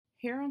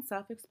Here on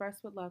Self Express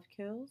with Love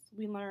Kills,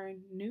 we learn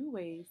new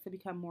ways to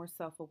become more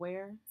self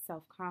aware,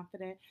 self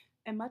confident,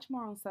 and much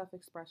more on self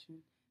expression.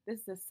 This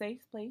is a safe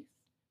place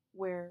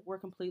where we're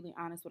completely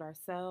honest with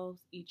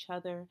ourselves, each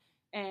other,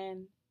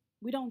 and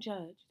we don't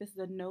judge. This is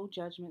a no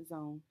judgment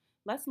zone.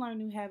 Let's learn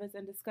new habits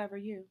and discover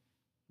you.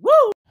 Woo!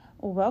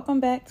 Welcome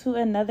back to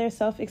another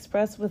Self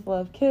Express with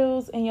Love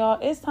Kills. And y'all,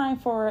 it's time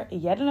for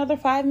yet another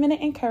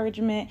 5-minute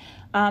encouragement.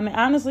 And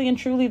honestly and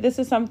truly, this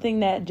is something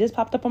that just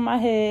popped up on my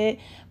head,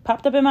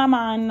 popped up in my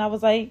mind. And I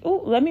was like,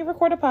 ooh, let me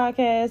record a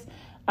podcast.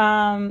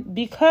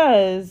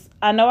 Because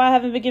I know I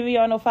haven't been giving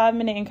y'all no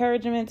 5-minute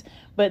encouragements,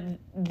 but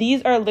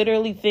these are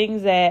literally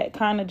things that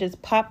kind of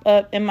just pop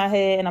up in my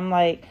head. And I'm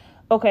like,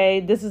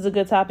 okay, this is a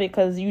good topic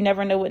because you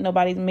never know what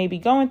nobody's maybe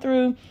going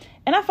through.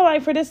 And I feel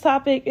like for this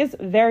topic, it's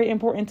very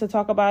important to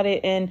talk about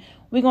it. And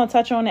we're going to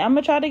touch on it. I'm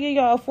going to try to give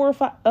y'all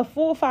a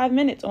full 5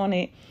 minutes on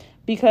it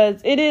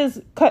because it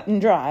is cut and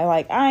dry.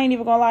 Like, I ain't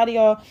even going to lie to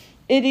y'all.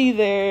 It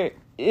either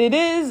it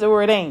is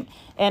or it ain't.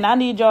 And I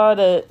need y'all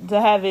to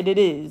have it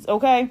is.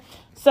 Okay.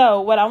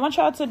 So what I want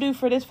y'all to do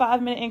for this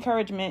 5-minute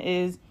encouragement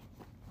is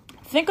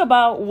think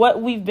about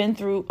what we've been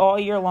through all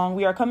year long.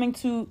 We are coming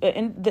to the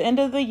end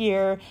of the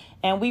year,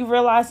 and we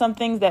realize some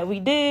things that we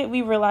did.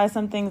 We realize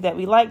some things that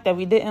we liked, that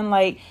we didn't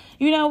like.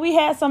 You know, we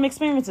had some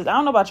experiences. I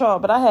don't know about y'all,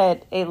 but I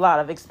had a lot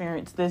of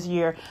experience this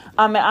year.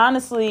 And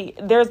honestly,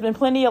 there's been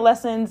plenty of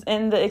lessons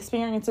in the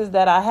experiences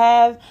that I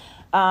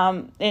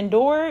have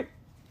endured.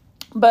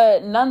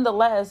 But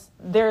nonetheless,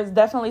 there's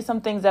definitely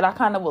some things that I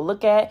kind of will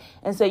look at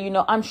and say, you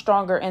know, I'm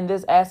stronger in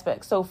this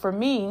aspect. So for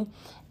me,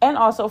 and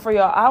also for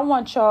y'all, I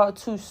want y'all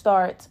to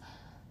start,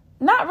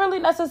 not really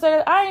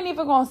necessarily, I ain't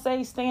even going to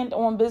say stand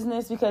on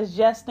business because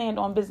yes, stand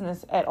on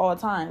business at all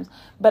times.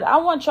 But I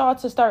want y'all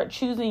to start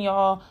choosing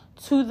y'all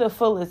to the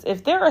fullest.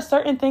 If there are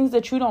certain things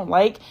that you don't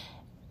like,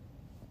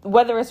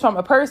 whether it's from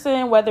a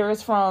person, whether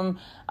it's from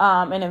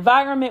an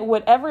environment,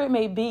 whatever it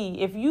may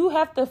be, if you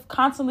have to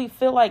constantly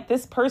feel like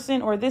this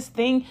person or this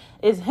thing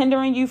is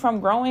hindering you from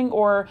growing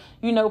or,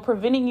 you know,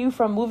 preventing you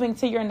from moving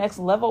to your next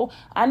level,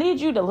 I need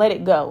you to let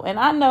it go. And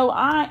I know,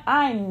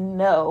 I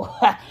know,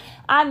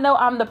 I know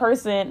I'm the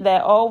person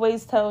that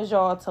always tells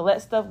y'all to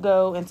let stuff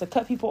go and to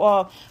cut people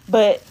off,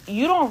 but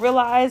you don't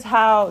realize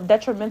how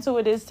detrimental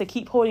it is to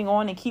keep holding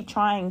on and keep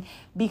trying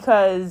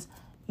because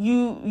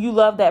you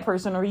love that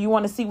person, or you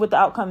want to see what the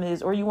outcome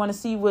is, or you want to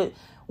see what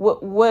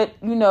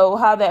you know,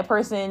 how that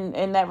person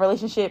in that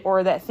relationship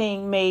or that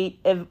thing may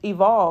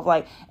evolve.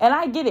 Like, and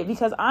I get it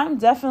because I'm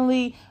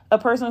definitely a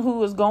person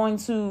who is going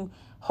to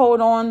hold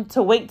on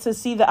to wait to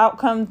see the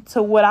outcome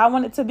to what I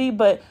want it to be.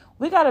 But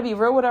we got to be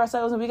real with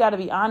ourselves and we got to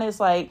be honest,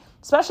 like,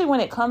 especially when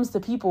it comes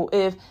to people.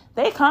 If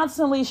they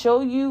constantly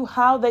show you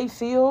how they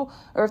feel,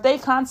 or if they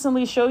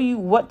constantly show you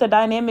what the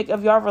dynamic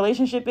of your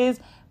relationship is,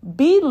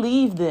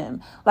 believe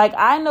them. Like,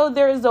 I know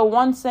there's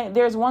one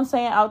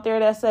saying out there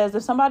that says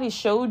if somebody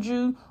showed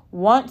you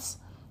once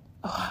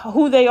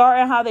who they are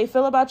and how they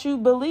feel about you,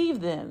 believe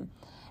them.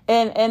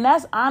 And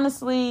that's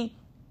honestly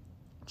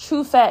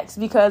true facts,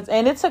 because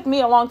and it took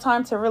me a long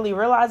time to really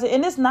realize it.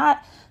 And it's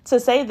not to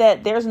say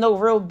that there's no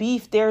real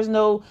beef, there's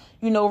no,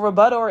 you know,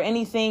 rebuttal or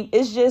anything.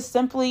 It's just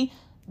simply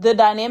the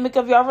dynamic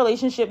of your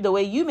relationship, the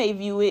way you may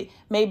view it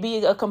may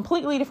be a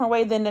completely different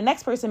way than the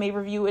next person may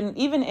review it. And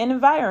even in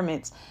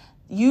environments,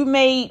 you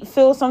may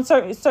feel some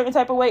certain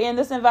type of way in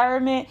this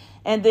environment,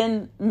 and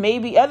then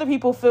maybe other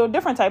people feel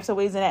different types of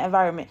ways in that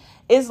environment.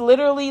 It's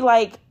literally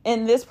like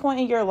in this point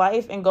in your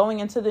life and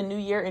going into the new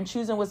year and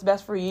choosing what's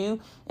best for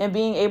you and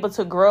being able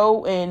to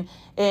grow and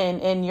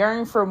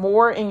yearn for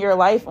more in your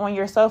life on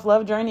your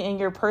self-love journey and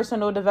your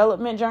personal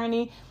development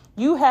journey.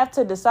 You have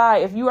to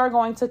decide if you are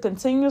going to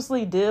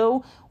continuously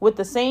deal with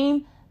the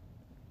same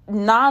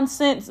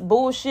nonsense,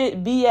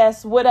 bullshit,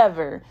 BS,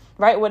 whatever,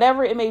 right?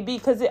 Whatever it may be,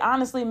 because it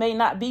honestly may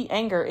not be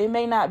anger. It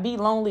may not be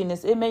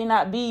loneliness. It may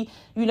not be,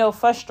 you know,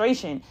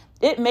 frustration.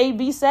 It may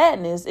be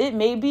sadness. It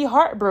may be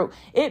heartbreak.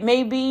 It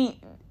may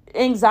be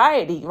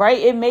anxiety, right?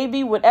 It may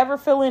be whatever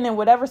feeling in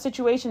whatever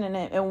situation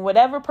and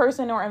whatever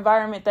person or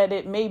environment that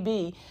it may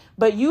be.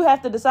 But you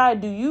have to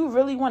decide, do you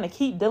really want to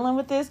keep dealing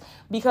with this?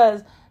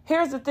 Because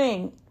here's the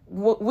thing.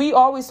 We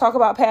always talk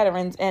about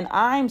patterns, and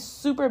I'm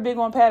super big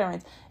on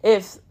patterns.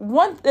 If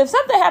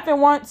something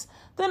happened once,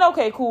 then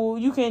okay, cool.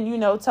 You can, you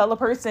know, tell a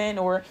person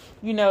or,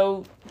 you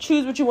know,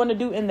 choose what you want to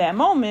do in that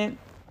moment.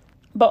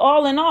 But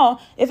all in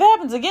all, if it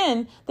happens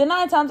again, then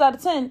 9 times out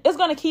of 10, it's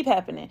going to keep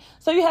happening.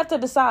 So you have to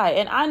decide.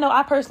 And I know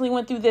I personally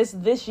went through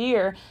this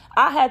year.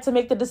 I had to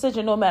make the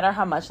decision, no matter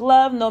how much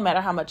love, no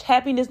matter how much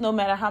happiness, no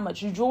matter how much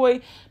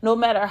joy, no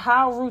matter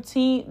how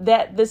routine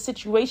that the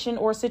situation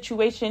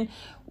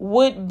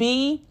would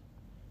be,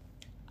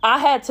 I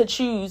had to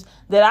choose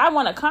that I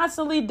want to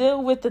constantly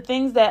deal with the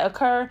things that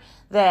occur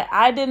that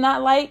I did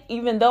not like,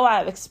 even though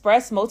I've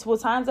expressed multiple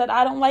times that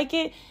I don't like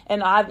it.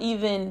 And I've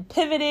even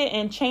pivoted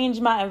and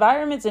changed my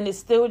environments and it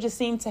still just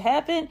seemed to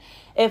happen.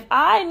 If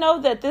I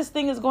know that this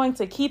thing is going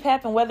to keep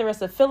happening, whether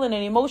it's a feeling,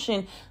 an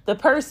emotion, the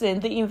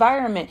person, the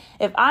environment,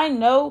 if I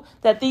know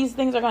that these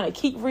things are going to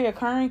keep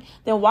reoccurring,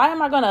 then why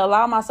am I going to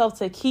allow myself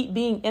to keep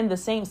being in the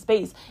same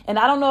space? And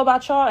I don't know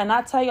about y'all, and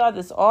I tell y'all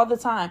this all the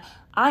time.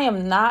 I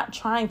am not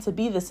trying to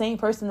be the same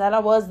person that I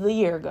was the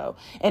year ago.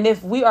 And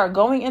if we are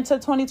going into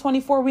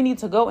 2024, we need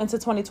to go into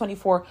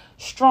 2024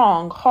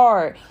 strong,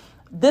 hard,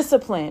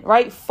 disciplined,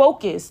 right?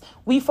 Focus.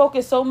 We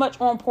focus so much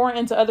on pouring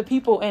into other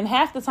people. And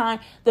half the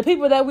time, the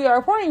people that we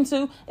are pouring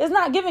to is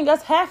not giving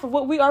us half of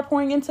what we are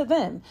pouring into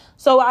them.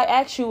 So I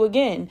ask you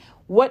again,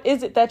 what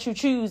is it that you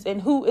choose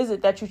and who is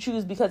it that you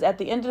choose? Because at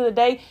the end of the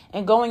day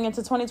and going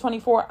into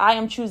 2024, I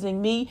am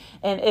choosing me.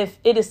 And if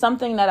it is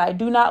something that I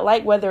do not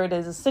like, whether it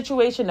is a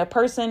situation, a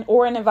person,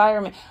 or an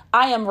environment,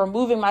 I am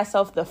removing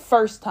myself the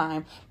first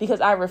time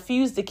because I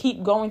refuse to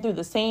keep going through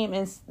the same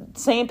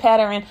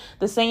pattern,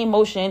 the same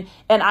motion.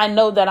 And I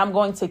know that I'm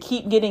going to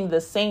keep getting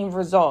the same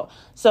result.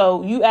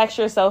 So you ask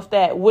yourself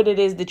that what it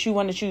is that you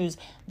want to choose.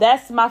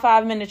 That's my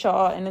 5 minutes,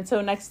 y'all. And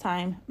until next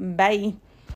time, bye.